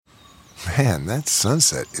Man, that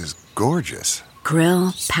sunset is gorgeous.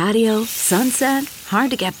 Grill, patio, sunset.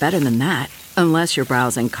 Hard to get better than that. Unless you're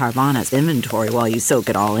browsing Carvana's inventory while you soak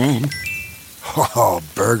it all in. Oh,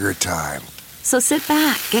 burger time. So sit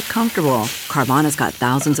back, get comfortable. Carvana's got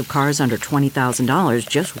thousands of cars under $20,000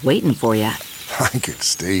 just waiting for you. I could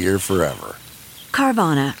stay here forever.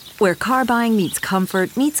 Carvana, where car buying meets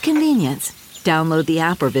comfort, meets convenience. Download the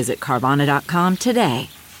app or visit Carvana.com today.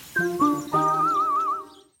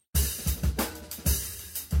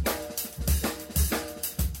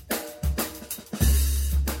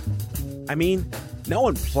 I mean, no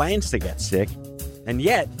one plans to get sick, and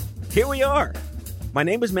yet, here we are. My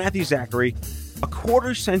name is Matthew Zachary. A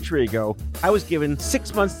quarter century ago, I was given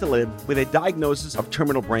 6 months to live with a diagnosis of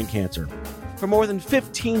terminal brain cancer. For more than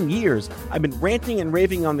 15 years, I've been ranting and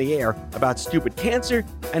raving on the air about stupid cancer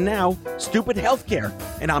and now stupid healthcare,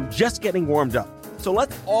 and I'm just getting warmed up. So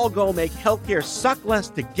let's all go make healthcare suck less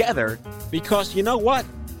together, because you know what?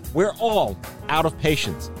 We're all out of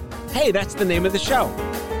patience. Hey, that's the name of the show.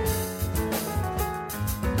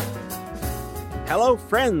 Hello,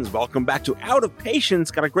 friends. Welcome back to Out of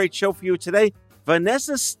Patience. Got a great show for you today.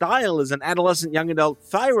 Vanessa Steil is an adolescent young adult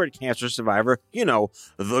thyroid cancer survivor. You know,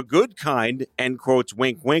 the good kind, end quotes,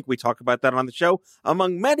 wink, wink. We talk about that on the show,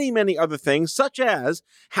 among many, many other things, such as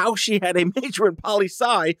how she had a major in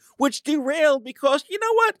poli-sci, which derailed because, you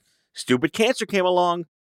know what? Stupid cancer came along.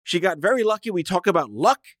 She got very lucky. We talk about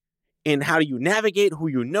luck in how you navigate who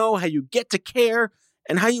you know, how you get to care,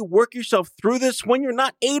 and how you work yourself through this when you're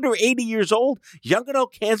not 8 or 80 years old. Young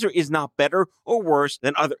adult cancer is not better or worse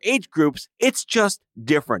than other age groups. It's just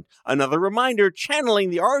different. Another reminder, channeling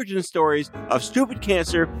the origin stories of stupid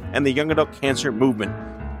cancer and the young adult cancer movement.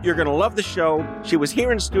 You're going to love the show. She was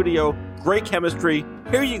here in studio. Great chemistry.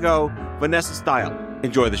 Here you go, Vanessa Steil.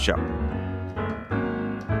 Enjoy the show.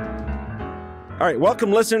 All right,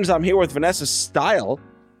 welcome, listeners. I'm here with Vanessa Steil.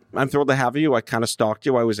 I'm thrilled to have you. I kind of stalked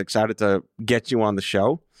you. I was excited to get you on the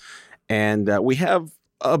show. And we have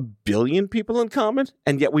a billion people in common,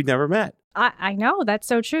 and yet we never met. I know. That's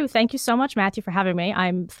so true. Thank you so much, Matthew, for having me.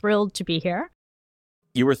 I'm thrilled to be here.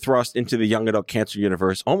 You were thrust into the young adult cancer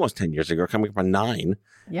universe almost 10 years ago, coming up on 9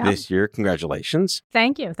 this year. Congratulations.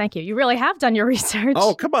 Thank you. Thank you. You really have done your research.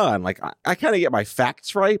 Oh, come on. Like, I kind of get my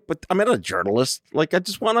facts right, but I'm not a journalist. Like, I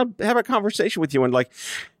just want to have a conversation with you and, like,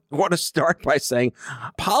 want to start by saying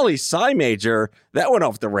poli-sci major, that went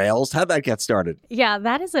off the rails. How'd that get started? Yeah,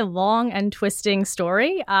 that is a long and twisting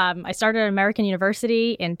story. I started at American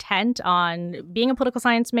University intent on being a political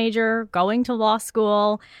science major, going to law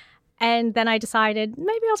school. And then I decided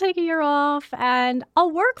maybe I'll take a year off and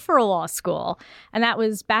I'll work for a law school. And that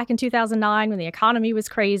was back in 2009 when the economy was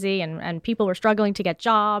crazy and people were struggling to get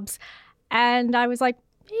jobs. And I was like,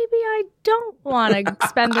 maybe I don't want to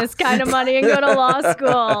spend this kind of money and go to law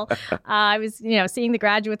school. I was, seeing the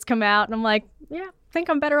graduates come out and I'm like, yeah, I think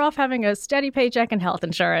I'm better off having a steady paycheck and health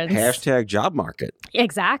insurance. Hashtag job market.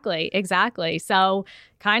 Exactly. So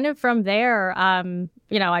kind of from there,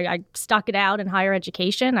 I stuck it out in higher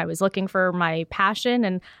education. I was looking for my passion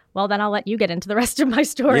and, well, then I'll let you get into the rest of my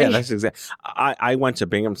story. Yeah, that's exactly. I went to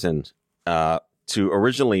Binghamton to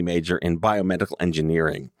originally major in biomedical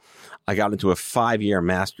engineering. I got into a 5-year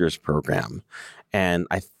master's program, and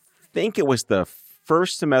I think it was the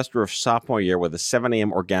first semester of sophomore year with a 7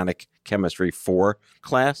 a.m. organic chemistry 4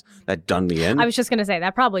 class that done me in. I was just going to say,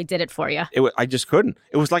 that probably did it for you. I just couldn't.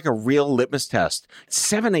 It was like a real litmus test.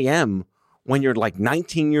 7 a.m. when you're like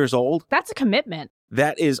 19 years old. That's a commitment.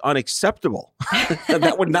 That is unacceptable.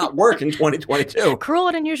 That would not work in 2022. Cruel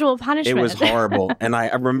and unusual punishment. It was horrible. And I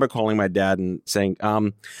remember calling my dad and saying,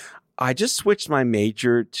 I just switched my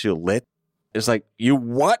major to lit. It's like, you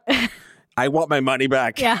what? I want my money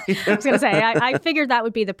back. Yeah, I was going to say, I figured that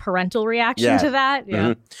would be the parental reaction to that.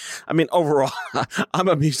 Yeah. Mm-hmm. I mean, overall, I'm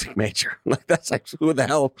a music major. Like, that's like, who the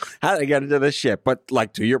hell, how did I get into this shit? But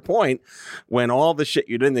like, to your point, when all the shit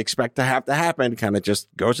you didn't expect to have to happen kind of just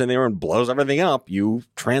goes in there and blows everything up, you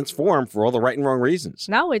transform for all the right and wrong reasons.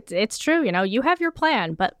 No, it's true. You have your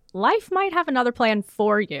plan, but life might have another plan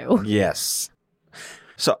for you. Yes.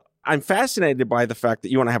 So I'm fascinated by the fact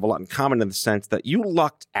that you and I have a lot in common in the sense that you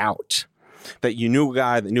lucked out. That you knew a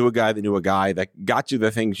guy that knew a guy that knew a guy that got you the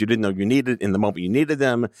things you didn't know you needed in the moment you needed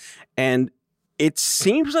them. And it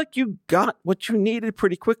seems like you got what you needed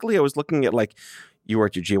pretty quickly. I was looking at, like, you were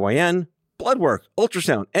at your GYN, blood work,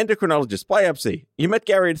 ultrasound, endocrinologist, biopsy. You met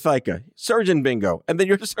Gary at FICA, surgeon bingo, and then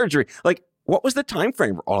you're to surgery. Like, what was the time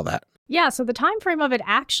frame for all of that? Yeah, so the time frame of it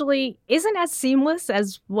actually isn't as seamless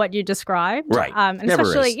as what you described. Right. And Never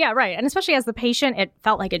especially, is. yeah, right. And especially as the patient, it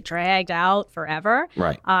felt like it dragged out forever.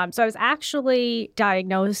 Right. So I was actually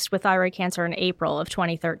diagnosed with thyroid cancer in April of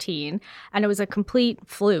 2013, and it was a complete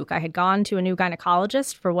fluke. I had gone to a new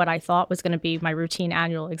gynecologist for what I thought was going to be my routine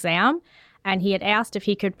annual exam, and he had asked if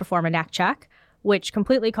he could perform a neck check, which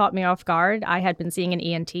completely caught me off guard. I had been seeing an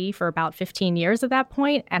ENT for about 15 years at that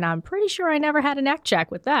point, and I'm pretty sure I never had a neck check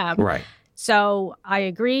with them. Right. So I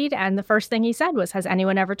agreed, and the first thing he said was, has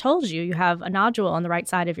anyone ever told you have a nodule on the right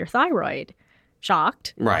side of your thyroid?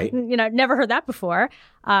 Shocked. Right. Never heard that before.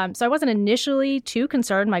 So I wasn't initially too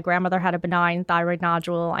concerned. My grandmother had a benign thyroid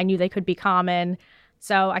nodule. I knew they could be common.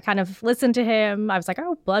 So I kind of listened to him. I was like,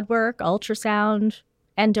 oh, blood work, ultrasound,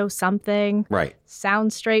 endo something. Right.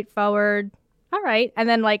 Sounds straightforward. All right. And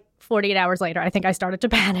then 48 hours later, I think I started to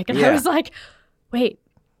panic. And Yeah. I was like, wait,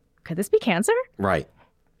 could this be cancer? Right.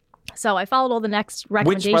 So I followed all the next Which,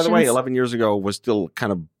 recommendations. by the way, 11 years ago was still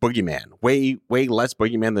kind of boogeyman. Way less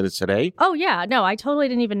boogeyman than it's today. Oh, yeah. No, I totally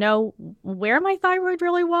didn't even know where my thyroid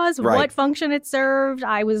really was, Right. what function it served.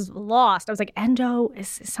 I was lost. I was like, endo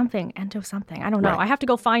something. I don't know. Right. I have to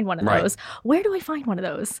go find one of Right. those. Where do I find one of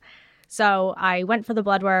those? So I went for the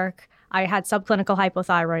blood work. I had subclinical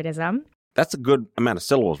hypothyroidism. That's a good amount of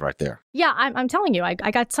syllables right there. Yeah, I'm telling you, I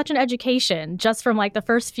got such an education just from the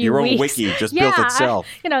first few Your weeks. own wiki just built itself.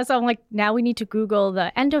 So I'm like, now we need to Google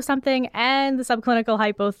the endo something and the subclinical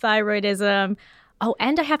hypothyroidism. Oh,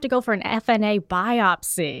 and I have to go for an FNA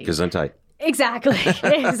biopsy. Gesundheit. Exactly.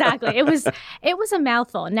 Exactly. It was a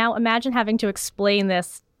mouthful. Now imagine having to explain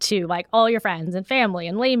this to all your friends and family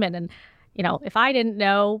and laymen. And, if I didn't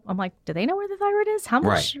know, I'm like, do they know where the thyroid is? How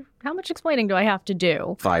much explaining do I have to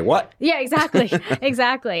do? Thigh what? Yeah, exactly.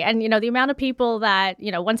 Exactly. And, the amount of people that,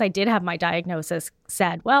 once I did have my diagnosis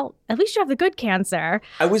said, well, at least you have the good cancer.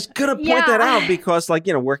 I was going to point that out because,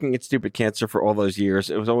 working at Stupid Cancer for all those years,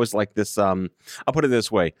 it was always like this. I'll put it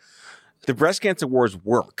this way. The breast cancer wars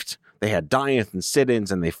worked. They had die-ins and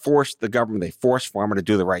sit-ins, and they forced the government, they forced pharma to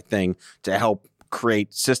do the right thing to help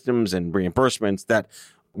create systems and reimbursements that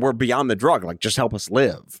were beyond the drug, just help us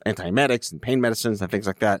live. Antiemetics and pain medicines and things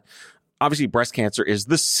like that. Obviously, breast cancer is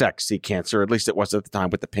the sexy cancer, at least it was at the time,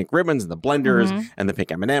 with the pink ribbons and the blenders and the pink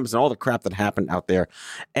M&Ms and all the crap that happened out there.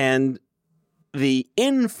 And the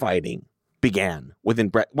infighting began within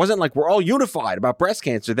breast. It wasn't like we're all unified about breast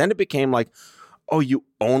cancer. Then it became oh, you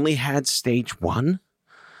only had stage 1?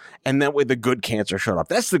 And then with the good cancer showed up.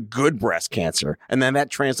 That's the good breast cancer. And then that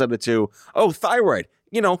translated to, oh, thyroid.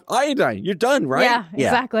 Iodine, you're done, right? Yeah,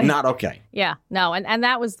 exactly. Not okay. Yeah, no. And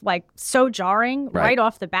that was so jarring right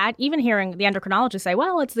off the bat. Even hearing the endocrinologist say,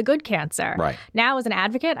 well, it's the good cancer. Right. Now, as an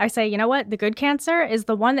advocate, I say, you know what? The good cancer is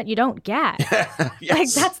the one that you don't get.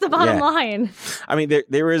 Yes. That's the bottom line. I mean,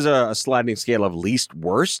 there is a sliding scale of least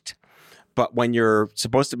worst. But when you're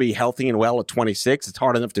supposed to be healthy and well at 26, it's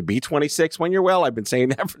hard enough to be 26 when you're well. I've been saying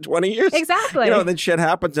that for 20 years. Exactly. Then shit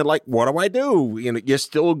happens and what do I do? You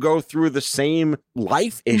still go through the same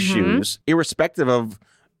life issues, irrespective of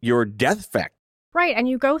your death factor. Right. And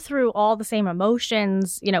you go through all the same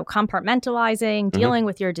emotions, compartmentalizing, dealing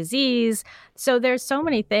with your disease. So there's so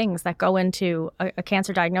many things that go into a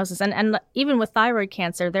cancer diagnosis. And even with thyroid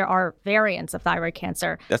cancer, there are variants of thyroid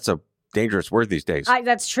cancer. That's a dangerous word these days.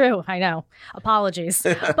 That's true. I know. Apologies.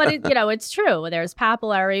 But, it's true. There's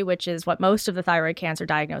papillary, which is what most of the thyroid cancer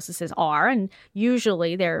diagnoses are. And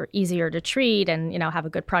usually they're easier to treat and, have a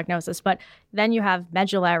good prognosis. But then you have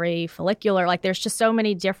medullary, follicular. There's just so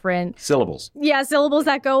many different syllables. Yeah, syllables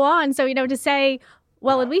that go on. So, to say,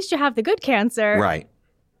 well, at least you have the good cancer. Right.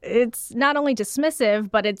 It's not only dismissive,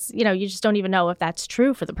 but it's, you just don't even know if that's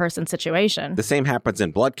true for the person's situation. The same happens in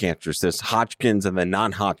blood cancers. There's Hodgkin's and then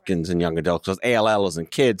non-Hodgkin's in young adults. Because ALL is in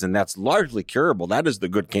kids, and that's largely curable. That is the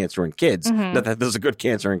good cancer in kids. Not that there's a good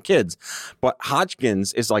cancer in kids. But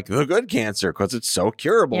Hodgkin's is the good cancer because it's so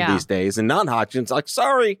curable these days. And non-Hodgkin's,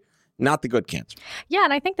 sorry, not the good cancer. Yeah,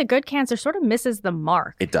 and I think the good cancer sort of misses the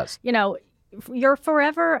mark. It does. You're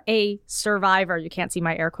forever a survivor. You can't see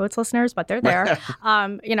my air quotes, listeners, but they're there.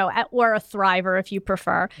 Or a thriver if you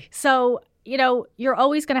prefer. So, you're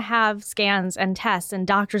always going to have scans and tests and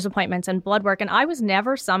doctor's appointments and blood work. And I was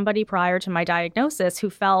never somebody prior to my diagnosis who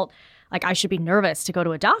felt like I should be nervous to go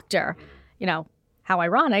to a doctor. How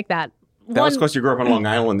ironic that. That was because you grew up on Long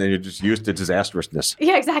Island and you're just used to disastrousness.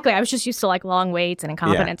 Yeah, exactly. I was just used to long waits and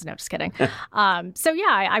incompetence. No, just kidding.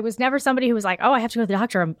 I was never somebody who was like, oh, I have to go to the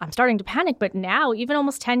doctor. I'm starting to panic. But now, even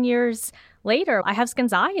almost 10 years later, I have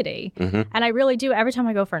schizenxiety. Mm-hmm. And I really do. Every time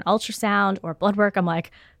I go for an ultrasound or blood work, I'm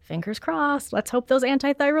like, fingers crossed. Let's hope those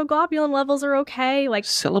antithyroid globulin levels are okay. Like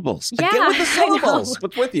Syllables. Yeah, Again with the I know. syllables.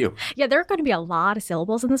 What's with you? Yeah, there are going to be a lot of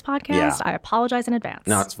syllables in this podcast. Yeah. I apologize in advance.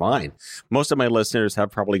 No, it's fine. Most of my listeners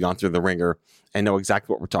have probably gone through the ringer and know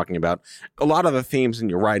exactly what we're talking about. A lot of the themes in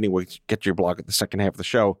your writing, we'll get to your blog at the second half of the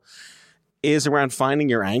show, is around finding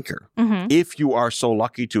your anchor. Mm-hmm. If you are so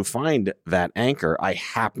lucky to find that anchor, I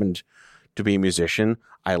happened to be a musician.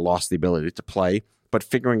 I lost the ability to play, but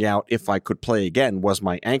figuring out if I could play again was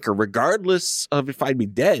my anchor, regardless of if I'd be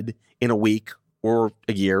dead in a week or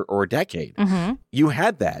a year or a decade. Mm-hmm. You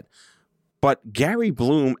had that. But Gary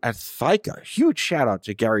Bloom at Thika, huge shout out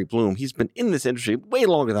to Gary Bloom. He's been in this industry way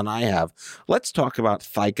longer than I have. Let's talk about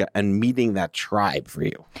Thika and meeting that tribe for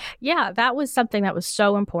you. Yeah, that was something that was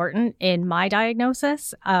so important in my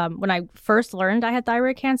diagnosis. When I first learned I had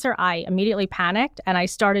thyroid cancer, I immediately panicked and I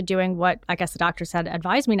started doing what I guess the doctors had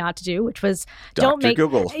advised me not to do, which was don't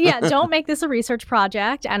make this a research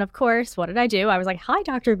project. And of course, what did I do? I was like, hi,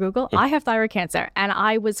 Dr. Google, I have thyroid cancer. And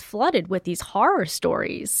I was flooded with these horror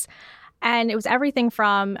stories. And it was everything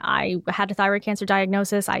from I had a thyroid cancer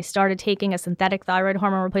diagnosis. I started taking a synthetic thyroid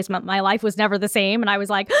hormone replacement. My life was never the same. And I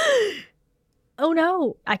was like, oh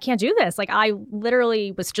no, I can't do this. Like I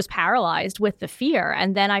literally was just paralyzed with the fear.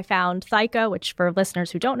 And then I found Thika, which for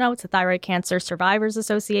listeners who don't know, it's the Thyroid Cancer Survivors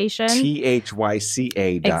Association.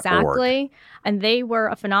 THYCA.org. Exactly. And they were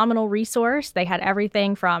a phenomenal resource. They had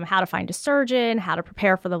everything from how to find a surgeon, how to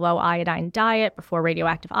prepare for the low iodine diet before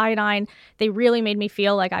radioactive iodine. They really made me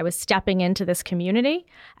feel like I was stepping into this community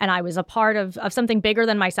and I was a part of something bigger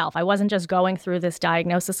than myself. I wasn't just going through this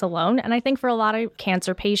diagnosis alone. And I think for a lot of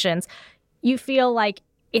cancer patients, you feel like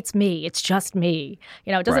it's me. It's just me.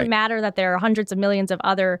 You know, it doesn't matter that there are hundreds of millions of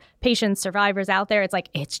other patients, survivors out there. It's like,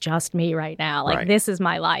 it's just me right now. Like, this is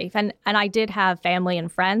my life. And I did have family and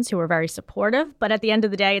friends who were very supportive. But at the end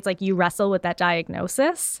of the day, it's like you wrestle with that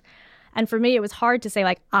diagnosis. And for me, it was hard to say,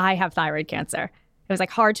 like, I have thyroid cancer. It was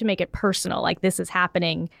like hard to make it personal, like this is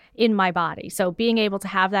happening in my body. So being able to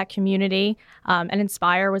have that community, and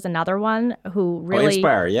Inspire was another one who really,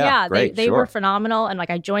 Inspire, yeah, great, they were phenomenal. And like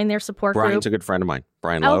I joined their support group. Brian's a good friend of mine,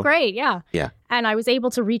 Brian Lowe. Oh, great, yeah. Yeah. And I was able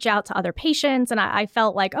to reach out to other patients and I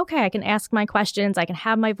felt like, okay, I can ask my questions, I can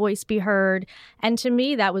have my voice be heard. And to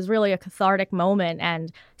me, that was really a cathartic moment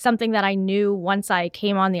and something that I knew once I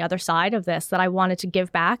came on the other side of this, that I wanted to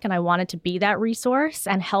give back and I wanted to be that resource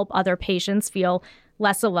and help other patients feel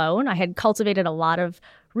less alone. I had cultivated a lot of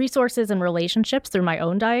resources and relationships through my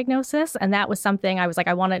own diagnosis. And that was something I was like,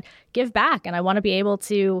 I want to give back and I want to be able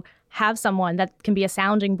to have someone that can be a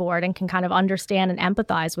sounding board and can kind of understand and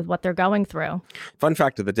empathize with what they're going through. Fun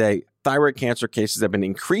fact of the day, thyroid cancer cases have been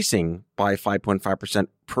increasing by 5.5%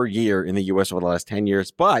 per year in the U.S. over the last 10 years,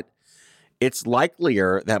 but it's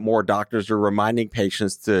likelier that more doctors are reminding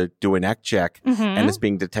patients to do a neck check and it's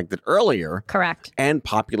being detected earlier. Correct. And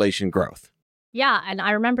population growth. Yeah, and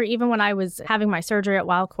I remember even when I was having my surgery at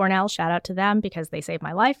Weill Cornell, shout out to them because they saved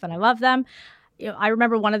my life and I love them. You know, I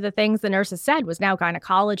remember one of the things the nurses said was now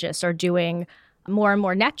gynecologists are doing more and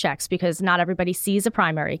more neck checks because not everybody sees a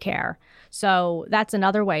primary care. So that's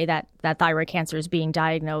another way that thyroid cancer is being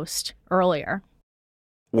diagnosed earlier.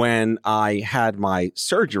 When I had my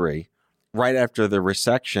surgery, right after the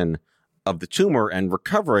resection of the tumor and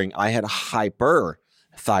recovering, I had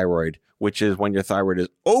hyperthyroid, which is when your thyroid is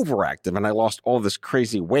overactive. And I lost all this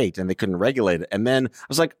crazy weight and they couldn't regulate it. And then I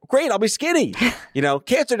was like, great, I'll be skinny. You know,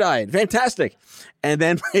 cancer diet, fantastic. And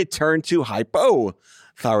then it turned to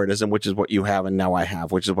hypothyroidism, which is what you have and now I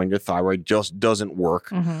have, which is when your thyroid just doesn't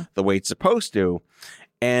work the way it's supposed to.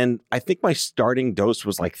 And I think my starting dose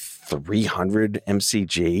was like 300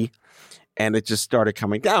 mcg. And it just started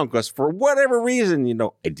coming down because for whatever reason, you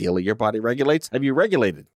know, ideally your body regulates. Have you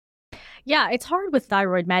regulated? Yeah, it's hard with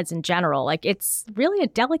thyroid meds in general. Like it's really a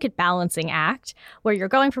delicate balancing act where you're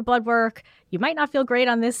going for blood work. You might not feel great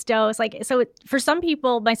on this dose. For some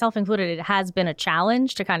people, myself included, it has been a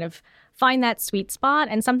challenge to kind of find that sweet spot.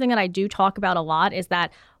 And something that I do talk about a lot is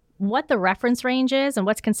that what the reference range is and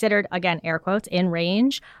what's considered, again, air quotes, in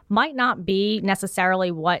range might not be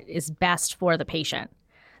necessarily what is best for the patient.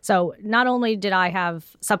 So not only did I have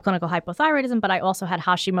subclinical hypothyroidism, but I also had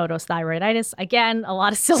Hashimoto's thyroiditis. Again, a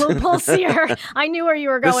lot of syllables here. I knew where you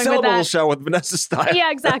were going with that. The Syllables show with Vanessa Steil. Yeah,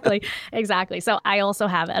 exactly. Exactly. So I also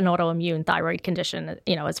have an autoimmune thyroid condition,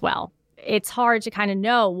 as well. It's hard to kind of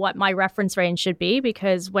know what my reference range should be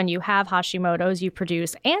because when you have Hashimoto's, you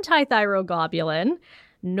produce antithyroid globulin.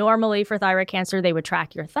 Normally for thyroid cancer, they would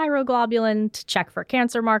track your thyroglobulin to check for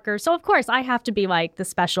cancer markers. So of course, I have to be like the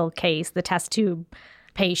special case, the test tube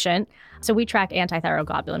patient. So we track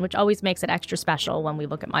antithyroglobulin, which always makes it extra special when we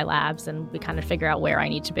look at my labs and we kind of figure out where I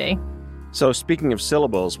need to be. So speaking of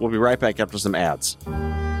syllables, we'll be right back after some ads.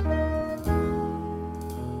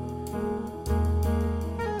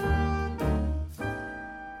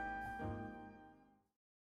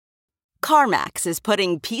 CarMax is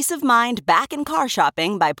putting peace of mind back in car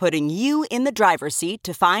shopping by putting you in the driver's seat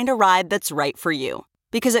to find a ride that's right for you.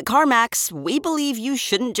 Because at CarMax, we believe you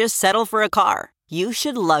shouldn't just settle for a car. You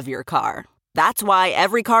should love your car. That's why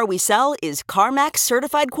every car we sell is CarMax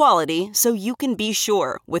certified quality, so you can be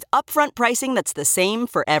sure with upfront pricing that's the same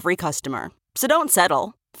for every customer. So don't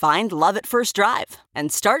settle. Find love at first drive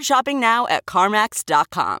and start shopping now at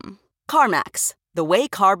CarMax.com. CarMax, the way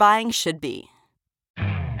car buying should be.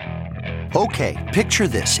 Okay, picture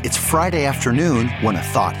this. It's Friday afternoon when a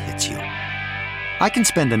thought hits you. I can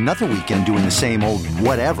spend another weekend doing the same old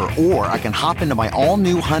whatever, or I can hop into my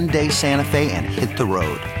all-new Hyundai Santa Fe and hit the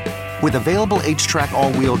road. With available H-Track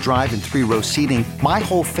all-wheel drive and 3-row seating, my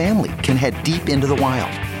whole family can head deep into the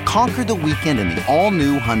wild. Conquer the weekend in the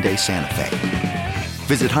all-new Hyundai Santa Fe.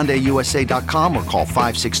 Visit HyundaiUSA.com or call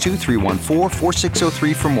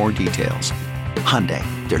 562-314-4603 for more details. Hyundai,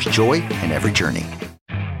 there's joy in every journey.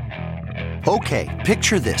 Okay,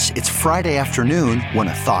 picture this. It's Friday afternoon when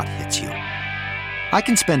a thought hits you. I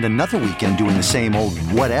can spend another weekend doing the same old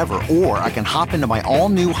whatever, or I can hop into my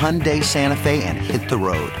all-new Hyundai Santa Fe and hit the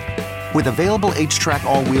road. With available H-Track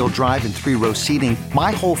all-wheel drive and 3-row seating,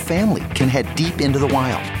 my whole family can head deep into the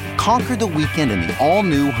wild. Conquer the weekend in the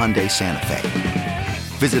all-new Hyundai Santa Fe.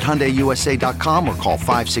 Visit HyundaiUSA.com or call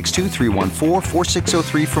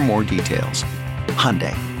 562-314-4603 for more details.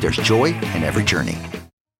 Hyundai, there's joy in every journey.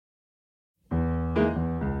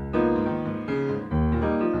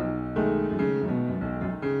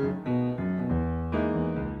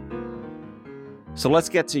 So let's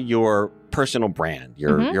get to your personal brand,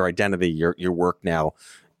 your identity, your work now.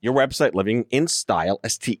 Your website, Living in Steil,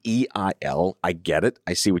 Steil. I get it.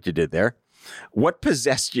 I see what you did there. What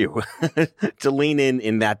possessed you to lean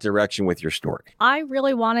in that direction with your story? I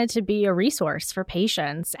really wanted to be a resource for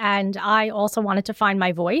patients. And I also wanted to find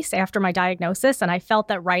my voice after my diagnosis. And I felt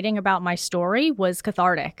that writing about my story was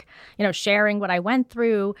cathartic. You know, sharing what I went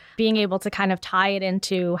through, being able to kind of tie it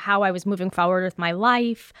into how I was moving forward with my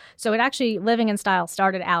life. So it actually, Living in Steil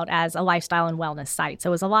started out as a lifestyle and wellness site. So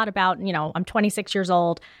it was a lot about, I'm 26 years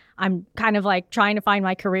old. I'm kind of like trying to find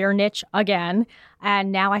my career niche again.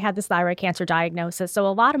 And now I had this thyroid cancer diagnosis. So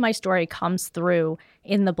a lot of my story comes through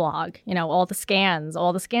in the blog, all the scans,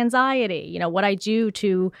 all the scanxiety, what I do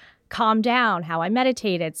to calm down, how I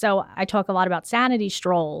meditated. So I talk a lot about sanity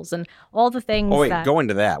strolls and all the things. Oh, wait, go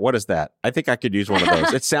into that. What is that? I think I could use one of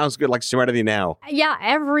those. It sounds good, like Serenity Now. Yeah,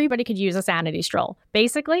 everybody could use a sanity stroll.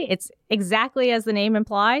 Basically, it's exactly as the name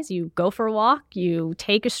implies. You go for a walk, you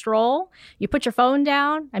take a stroll, you put your phone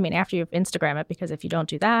down. I mean, after you Instagram it, because if you don't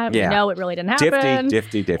do that, we know it really didn't happen.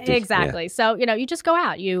 Difty. Exactly. Yeah. So, you just go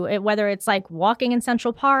out. Whether it's like walking in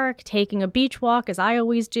Central Park, taking a beach walk, as I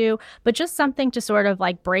always do, but just something to sort of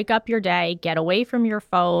like break up your day, get away from your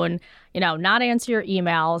phone, not answer your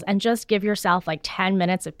emails, and just give yourself like 10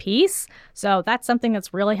 minutes of peace. So that's something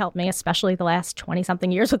that's really helped me, especially the last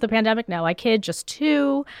 20-something years with the pandemic. No, I kid, just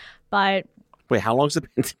 2, but... Wait, how long's the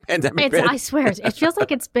pandemic been? I swear, it feels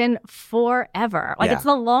like it's been forever. It's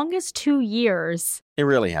the longest 2 years. It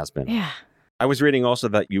really has been. Yeah. I was reading also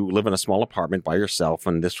that you live in a small apartment by yourself,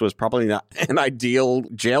 and this was probably not an ideal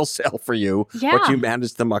jail cell for you, but you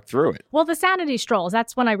managed to muck through it. Well, the sanity strolls,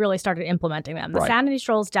 that's when I really started implementing them. The sanity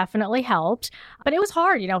strolls definitely helped, but it was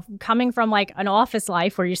hard, coming from like an office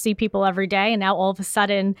life where you see people every day, and now all of a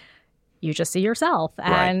sudden you just see yourself.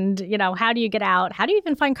 Right. And, how do you get out? How do you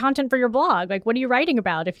even find content for your blog? Like, what are you writing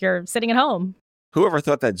about if you're sitting at home? Whoever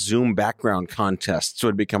thought that Zoom background contests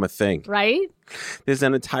would become a thing? Right? There's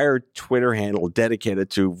an entire Twitter handle dedicated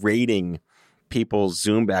to rating people's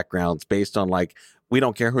Zoom backgrounds based on like, we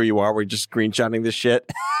don't care who you are, we're just screenshotting this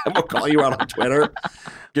shit. And we'll call you out on Twitter.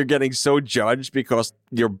 You're getting so judged because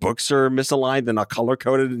your books are misaligned and not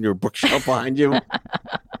color-coded in your bookshelf behind you.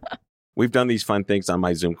 We've done these fun things on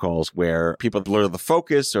my Zoom calls where people blur the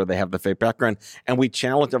focus or they have the fake background, and we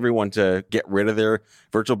challenge everyone to get rid of their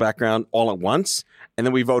virtual background all at once, and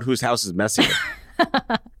then we vote whose house is messier.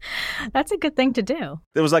 That's a good thing to do.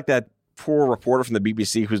 There was like that poor reporter from the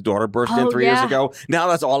BBC whose daughter burst in 3 years ago. Now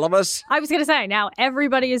that's all of us. I was going to say, now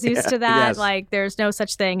everybody is used to that. Yes. Like, there's no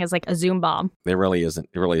such thing as like a Zoom bomb. There really isn't.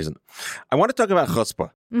 It really isn't. I want to talk about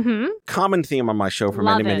chutzpah. Mm-hmm. Common theme on my show for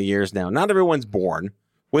many years now. Not everyone's born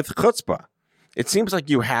with chutzpah. It seems like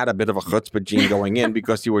you had a bit of a chutzpah gene going in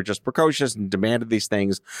because you were just precocious and demanded these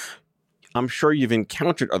things. I'm sure you've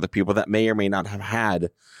encountered other people that may or may not have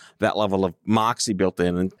had that level of moxie built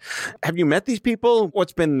in. And have you met these people?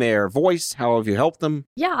 What's been their voice? How have you helped them?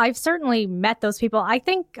 Yeah, I've certainly met those people. I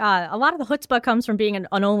think a lot of the chutzpah comes from being an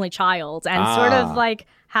only child and sort of like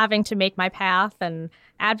having to make my path and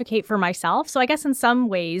advocate for myself. So I guess in some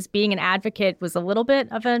ways, being an advocate was a little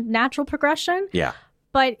bit of a natural progression. Yeah.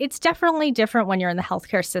 But it's definitely different when you're in the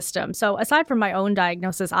healthcare system. So aside from my own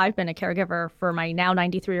diagnosis, I've been a caregiver for my now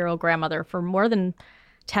 93-year-old grandmother for more than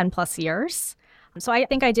 10 plus years. So I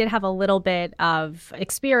think I did have a little bit of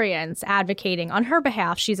experience advocating on her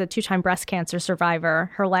behalf. She's a 2-time breast cancer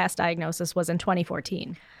survivor. Her last diagnosis was in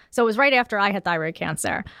 2014. So it was right after I had thyroid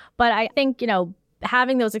cancer. But I think,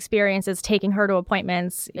 having those experiences, taking her to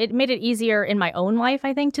appointments, it made it easier in my own life,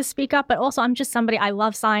 I think, to speak up. But also, I'm just somebody, I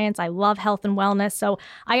love science. I love health and wellness. So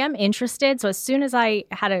I am interested. So as soon as I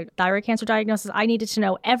had a thyroid cancer diagnosis, I needed to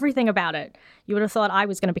know everything about it. You would have thought I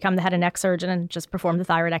was going to become the head and neck surgeon and just perform the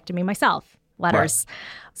thyroidectomy myself. Letters. Right.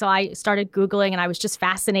 So I started Googling and I was just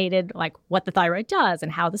fascinated, like what the thyroid does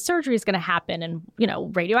and how the surgery is going to happen. And,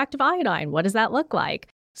 radioactive iodine, what does that look like?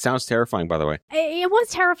 Sounds terrifying, by the way. It was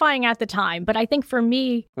terrifying at the time, but I think for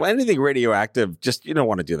me... Well, anything radioactive, just you don't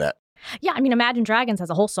want to do that. Yeah, Imagine Dragons has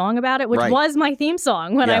a whole song about it, which was my theme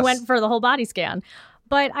song when I went for the whole body scan.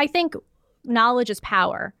 But I think knowledge is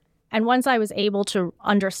power. And once I was able to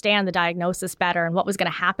understand the diagnosis better and what was going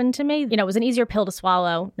to happen to me, it was an easier pill to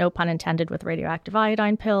swallow, no pun intended with radioactive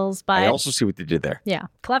iodine pills. But I also see what you did there. Yeah.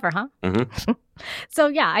 Clever, huh? Mm-hmm. So,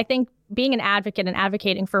 yeah, I think being an advocate and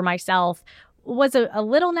advocating for myself was a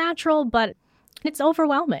little natural, but it's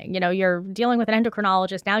overwhelming. You're dealing with an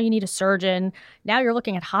endocrinologist. Now you need a surgeon. Now you're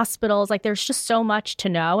looking at hospitals. Like there's just so much to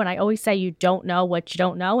know. And I always say you don't know what you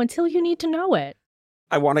don't know until you need to know it.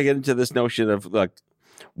 I want to get into this notion of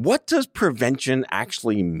what does prevention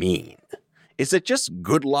actually mean? Is it just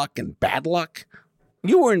good luck and bad luck?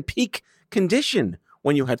 You were in peak condition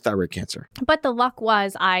when you had thyroid cancer. But the luck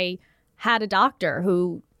was I had a doctor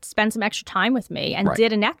who spent some extra time with me and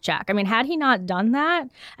did a neck check. Had he not done that,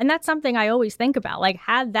 and that's something I always think about,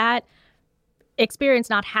 had that experience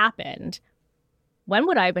not happened, when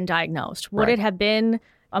would I have been diagnosed? Would it have been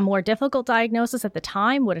a more difficult diagnosis at the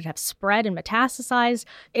time? Would it have spread and metastasized?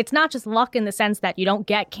 It's not just luck in the sense that you don't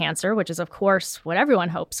get cancer, which is, of course, what everyone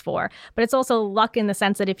hopes for. But it's also luck in the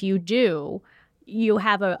sense that if you do, you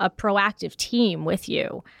have a proactive team with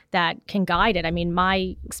you that can guide it.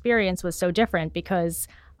 My experience was so different because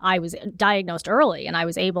I was diagnosed early and I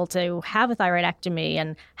was able to have a thyroidectomy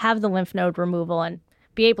and have the lymph node removal and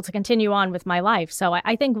be able to continue on with my life. So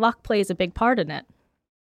I think luck plays a big part in it.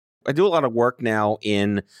 I do a lot of work now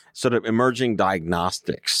in sort of emerging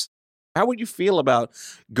diagnostics. How would you feel about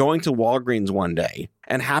going to Walgreens one day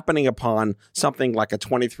and happening upon something like a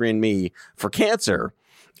 23andMe for cancer?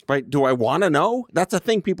 Right? Do I want to know? That's a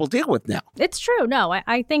thing people deal with now. It's true. No,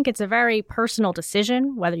 I think it's a very personal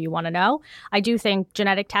decision whether you want to know. I do think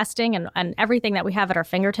genetic testing and everything that we have at our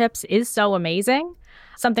fingertips is so amazing.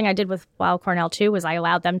 Something I did with Weill Cornell, too, was I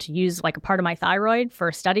allowed them to use a part of my thyroid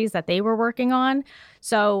for studies that they were working on.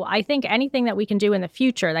 So I think anything that we can do in the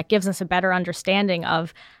future that gives us a better understanding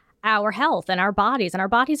of our health and our bodies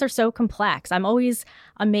are so complex. I'm always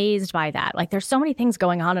amazed by that. There's so many things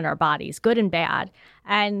going on in our bodies, good and bad.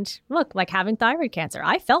 And look, having thyroid cancer,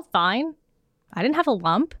 I felt fine. I didn't have a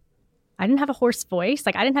lump. I didn't have a hoarse voice.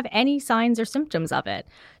 I didn't have any signs or symptoms of it.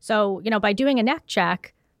 So, by doing a neck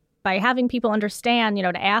check, by having people understand,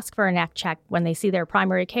 to ask for a neck check when they see their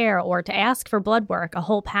primary care or to ask for blood work, a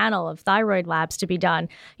whole panel of thyroid labs to be done,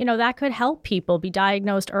 that could help people be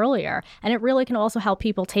diagnosed earlier. And it really can also help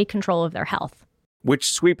people take control of their health.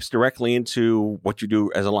 Which sweeps directly into what you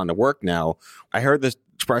do as a line of work now. I heard this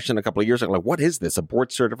expression a couple of years ago, what is this? A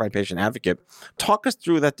board certified patient advocate. Talk us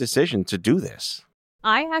through that decision to do this.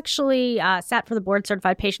 I actually sat for the board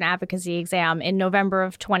certified patient advocacy exam in November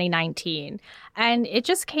of 2019. And it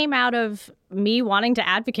just came out of me wanting to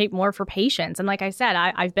advocate more for patients. And like I said,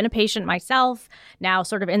 I've been a patient myself, now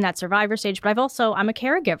sort of in that survivor stage, but I'm a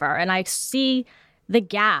caregiver and I see the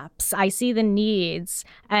gaps, I see the needs.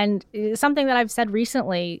 And something that I've said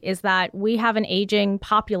recently is that we have an aging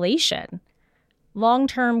population.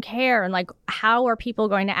 Long-term care and how are people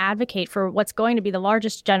going to advocate for what's going to be the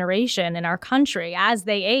largest generation in our country as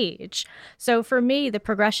they age? So for me, the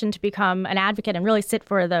progression to become an advocate and really sit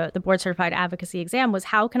for the board certified advocacy exam was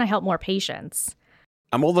how can I help more patients?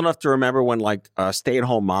 I'm old enough to remember when a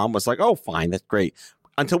stay-at-home mom was oh, fine, that's great.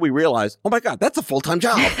 Until we realized, oh my God, that's a full-time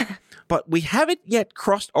job. But we haven't yet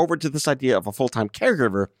crossed over to this idea of a full-time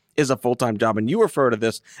caregiver is a full-time job. And you refer to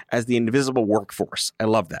this as the invisible workforce. I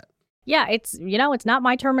love that. Yeah, it's not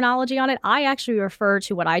my terminology on it. I actually refer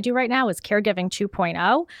to what I do right now as caregiving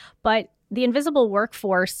 2.0, but the invisible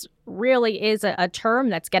workforce really is a term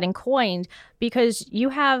that's getting coined because you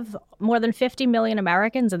have more than 50 million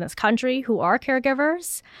Americans in this country who are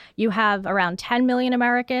caregivers. You have around 10 million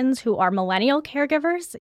Americans who are millennial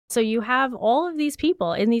caregivers. So you have all of these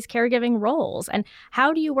people in these caregiving roles. And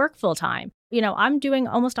how do you work full time? I'm doing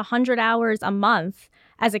almost 100 hours a month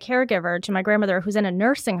as a caregiver to my grandmother who's in a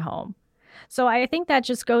nursing home. So I think that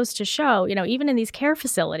just goes to show, even in these care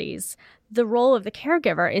facilities, the role of the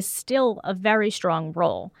caregiver is still a very strong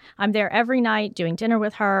role. I'm there every night doing dinner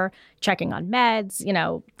with her, checking on meds,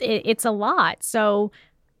 it's a lot. So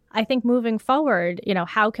I think moving forward,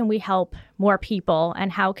 how can we help more people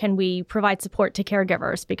and how can we provide support to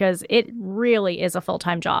caregivers? Because it really is a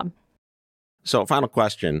full-time job. So final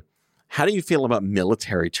question, how do you feel about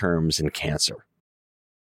military terms in cancer?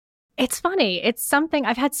 It's funny. It's something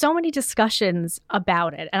I've had so many discussions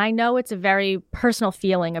about it, and I know it's a very personal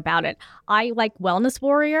feeling about it. I like wellness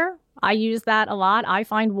warrior. I use that a lot. I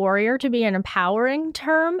find warrior to be an empowering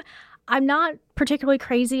term. I'm not particularly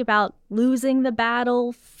crazy about losing the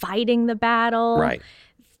battle, fighting the battle. Right.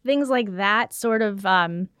 Things like that sort of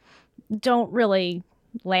don't really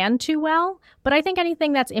land too well. But I think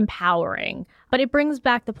anything that's empowering. But it brings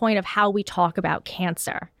back the point of how we talk about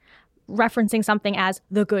cancer. Referencing something as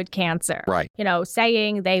the good cancer. Right.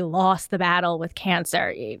 Saying they lost the battle with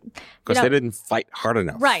cancer. Because they didn't fight hard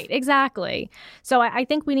enough. Right, exactly. So I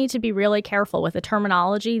think we need to be really careful with the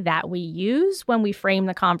terminology that we use when we frame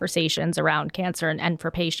the conversations around cancer and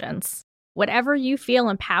for patients. Whatever you feel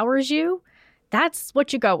empowers you, that's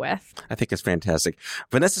what you go with. I think it's fantastic.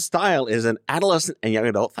 Vanessa Steil is an adolescent and young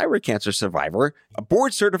adult thyroid cancer survivor, a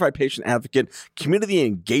board-certified patient advocate, community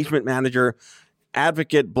engagement manager,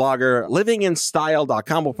 advocate, blogger,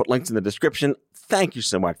 livinginstyle.com. We'll put links in the description. Thank you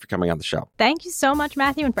so much for coming on the show. Thank you so much,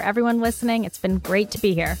 Matthew, and for everyone listening. It's been great to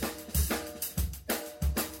be here.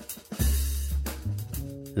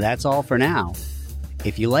 That's all for now.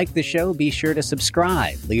 If you like the show, be sure to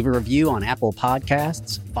subscribe, leave a review on Apple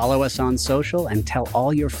Podcasts, follow us on social, and tell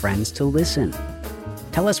all your friends to listen.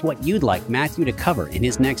 Tell us what you'd like Matthew to cover in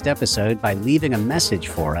his next episode by leaving a message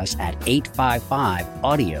for us at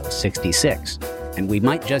 855-AUDIO-66, and we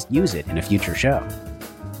might just use it in a future show.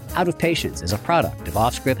 Out of Patients is a product of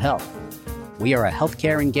Offscript Health. We are a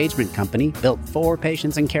healthcare engagement company built for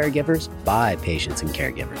patients and caregivers by patients and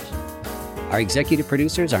caregivers. Our executive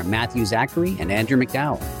producers are Matthew Zachary and Andrew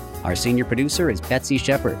McDowell. Our senior producer is Betsy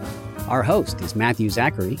Shepard. Our host is Matthew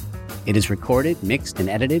Zachary. It is recorded, mixed, and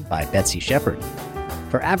edited by Betsy Shepard.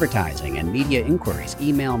 For advertising and media inquiries,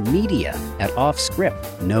 email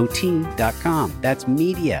media@offscript.com. That's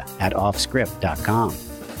media@offscript.com.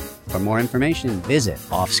 For more information, visit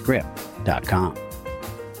offscript.com.